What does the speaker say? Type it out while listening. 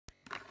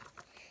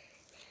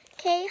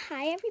Okay,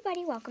 hi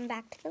everybody, welcome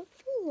back to the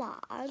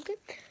vlog.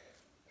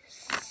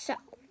 So,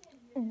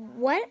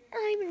 what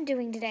I'm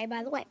doing today,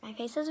 by the way, my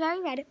face is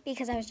very red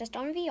because I was just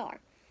on VR.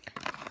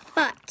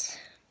 But,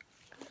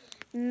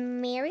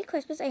 Merry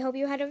Christmas. I hope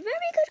you had a very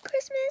good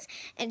Christmas,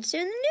 and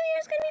soon the New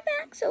Year's gonna be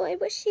back, so I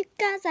wish you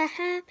guys a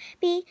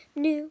happy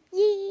New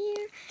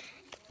Year.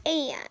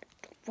 And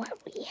what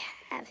we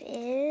have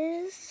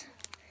is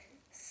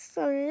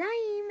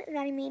slime that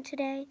I made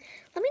today.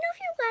 Let me know if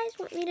you guys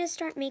want me to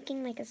start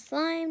making like a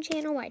slime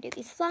channel where I do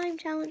these slime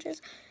challenges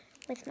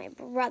with my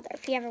brother,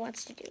 if he ever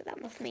wants to do them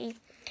with me.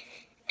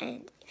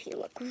 And if you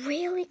look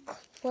really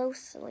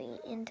closely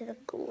into the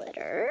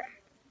glitter,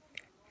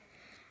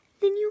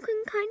 then you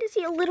can kind of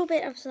see a little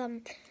bit of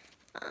some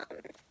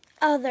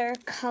other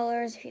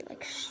colors if you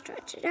like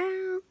stretch it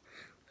out.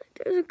 Like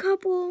there's a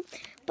couple,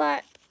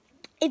 but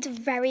it's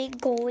very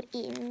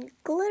golden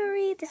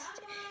glittery. This is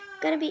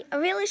gonna be a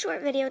really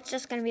short video. It's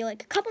just gonna be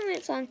like a couple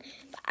minutes long.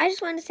 But I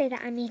just wanted to say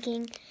that I might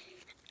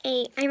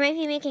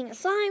be making a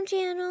slime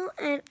channel,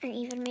 and I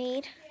even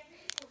made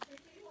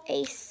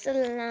a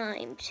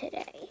slime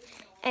today.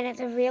 And it's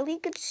a really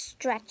good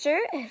stretcher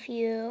if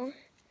you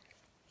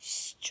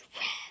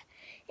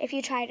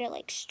try to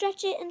like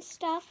stretch it and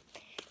stuff.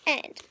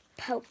 And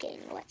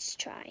poking, let's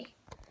try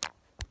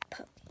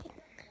poking.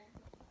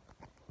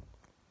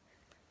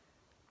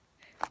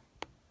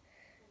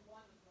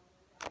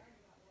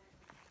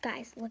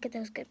 Guys, look at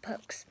those good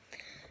pokes.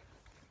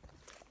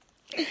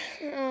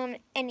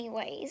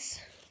 Anyways,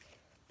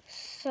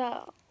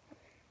 so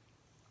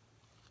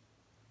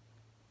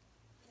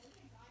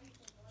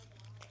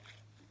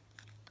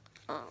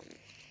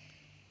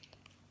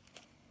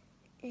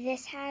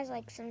this has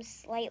like some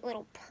slight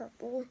little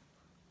purple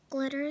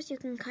glitters. You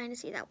can kind of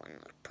see that one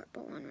little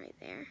purple one right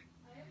there.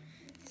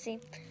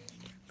 See?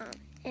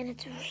 And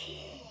it's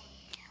really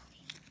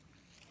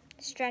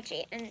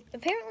stretchy and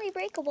apparently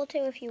breakable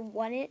too if you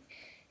want it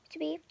to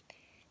be.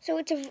 So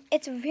it's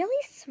a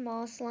really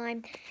small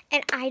slime,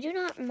 and I do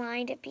not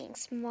mind it being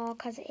small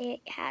because it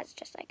has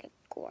just like a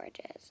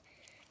gorgeous,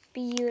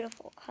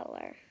 beautiful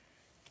color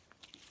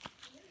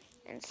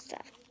and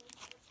stuff.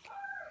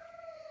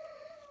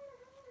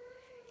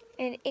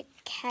 And it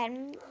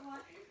can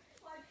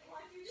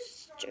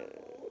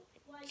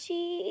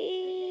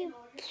stretchy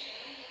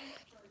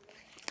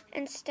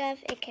and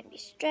stuff. It can be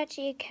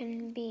stretchy, it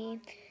can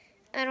be,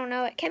 I don't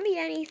know, it can be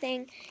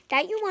anything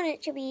that you want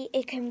it to be.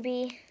 It can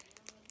be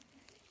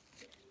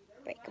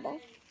breakable,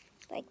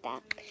 like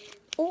that.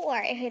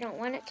 Or if you don't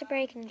want it to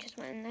break and you just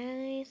want a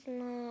nice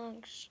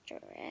long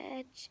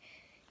stretch,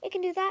 you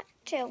can do that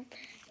too.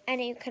 And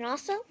you can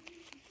also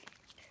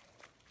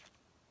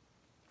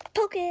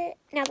poke it.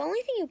 Now the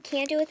only thing you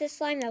can't do with this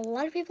slime that a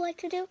lot of people like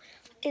to do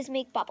is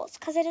make bubbles,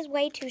 because it is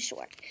way too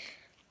short.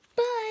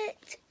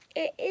 But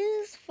it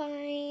is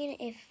fine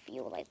if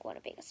you like want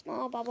to make a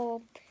small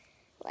bubble,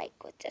 like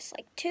with just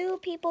like 2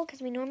 people,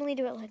 because we normally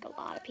do it like a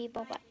lot of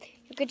people, but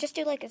you could just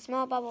do like a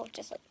small bubble with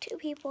just like 2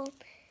 people.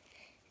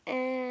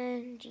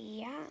 And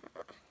yeah.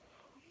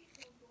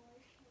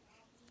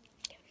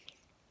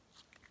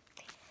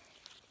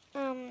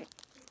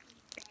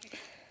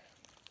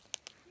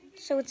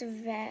 So it's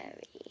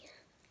very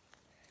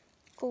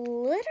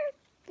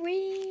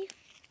glittery.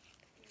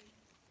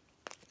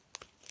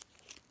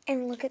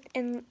 And look at,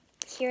 and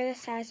hear the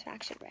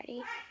satisfaction.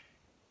 Ready?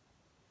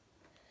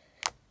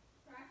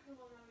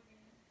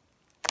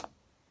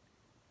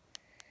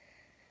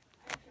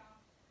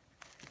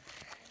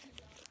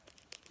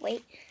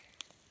 Wait.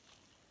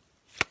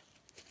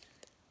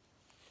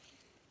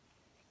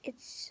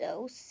 It's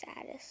so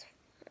satisfying.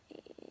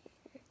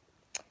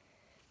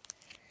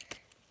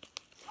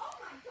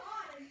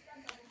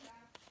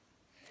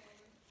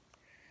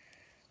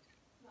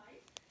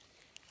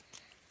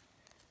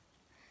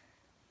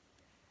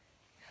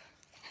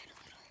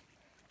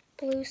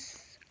 Blue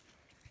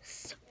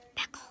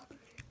speckle.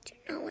 Do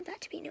not want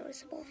that to be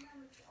noticeable.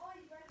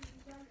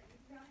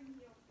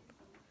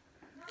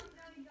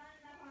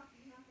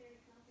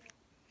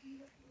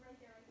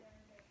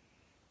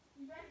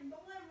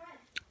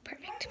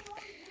 Perfect.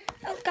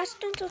 Oh gosh,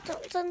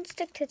 don't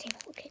stick to the table.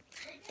 Okay.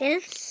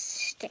 Didn't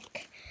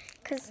stick.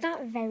 Because it's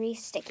not very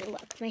sticky.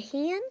 Look, my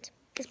hand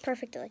is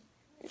perfectly.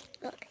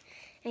 Look.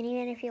 And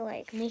even if you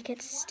like make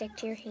it stick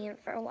to your hand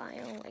for a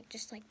while, like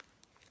just like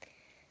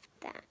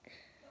that.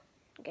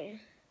 I'm gonna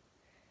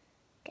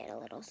get a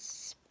little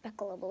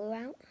speckle of blue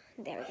out.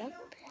 There we go.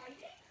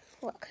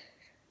 Look.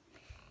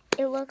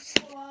 It looks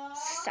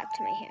stuck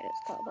to my hand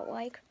as well,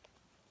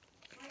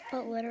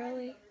 but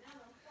literally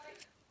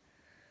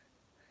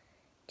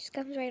just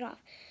comes right off.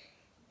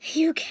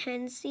 You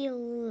can see a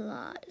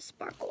lot of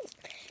sparkles,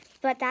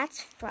 but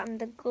that's from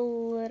the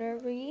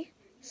glittery,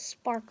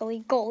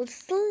 sparkly gold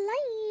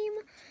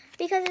slime,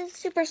 because it's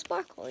super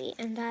sparkly,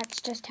 and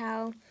that's just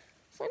how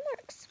slime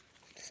works.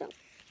 So,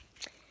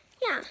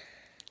 yeah.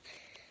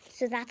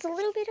 So that's a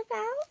little bit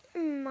about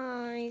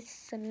my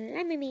slime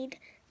I made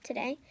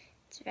today.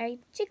 It's very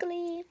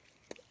jiggly,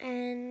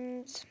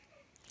 and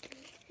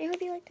I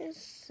hope you like this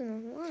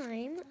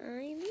slime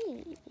I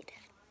made.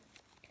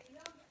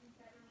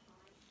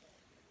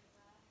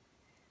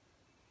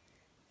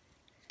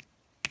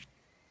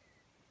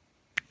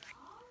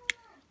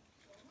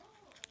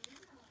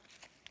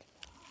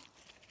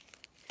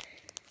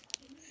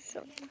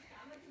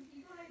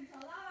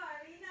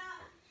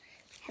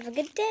 Have a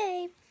good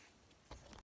day.